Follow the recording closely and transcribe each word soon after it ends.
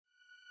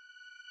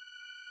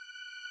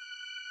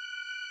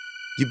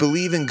You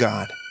believe in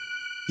God.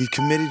 You've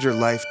committed your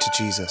life to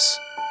Jesus.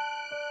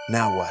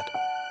 Now what?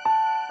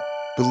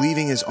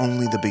 Believing is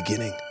only the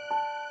beginning.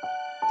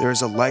 There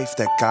is a life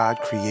that God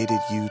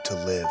created you to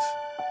live,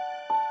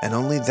 and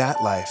only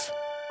that life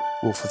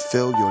will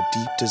fulfill your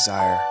deep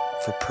desire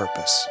for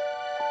purpose.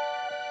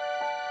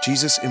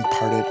 Jesus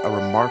imparted a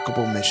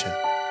remarkable mission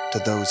to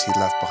those he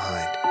left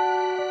behind,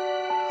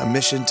 a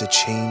mission to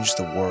change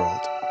the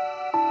world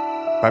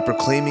by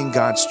proclaiming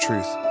God's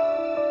truth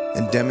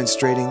and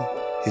demonstrating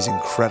his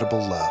incredible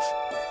love.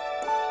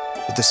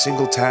 But the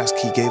single task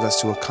he gave us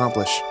to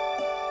accomplish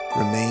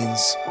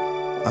remains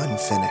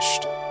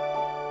unfinished.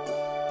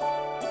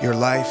 Your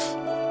life,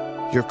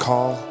 your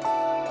call,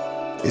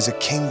 is a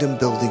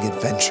kingdom-building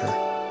adventure,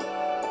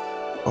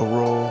 a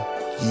role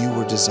you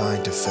were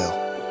designed to fill.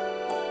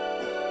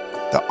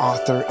 The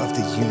author of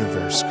the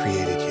universe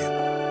created you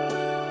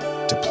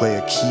to play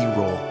a key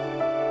role.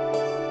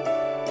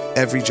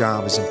 Every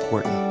job is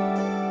important,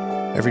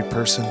 every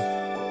person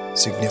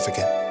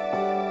significant,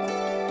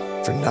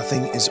 for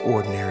nothing is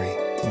ordinary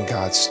in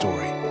God's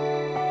story.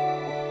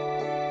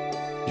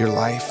 Your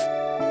life,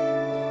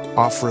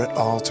 offer it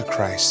all to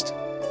Christ,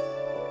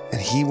 and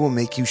he will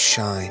make you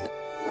shine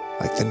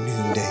like the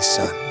noonday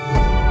sun.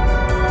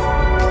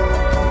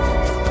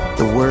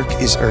 The work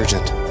is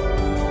urgent,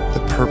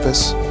 the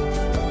purpose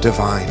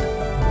divine.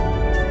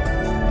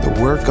 The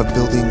work of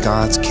building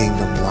God's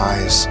kingdom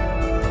lies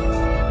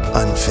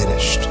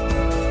unfinished.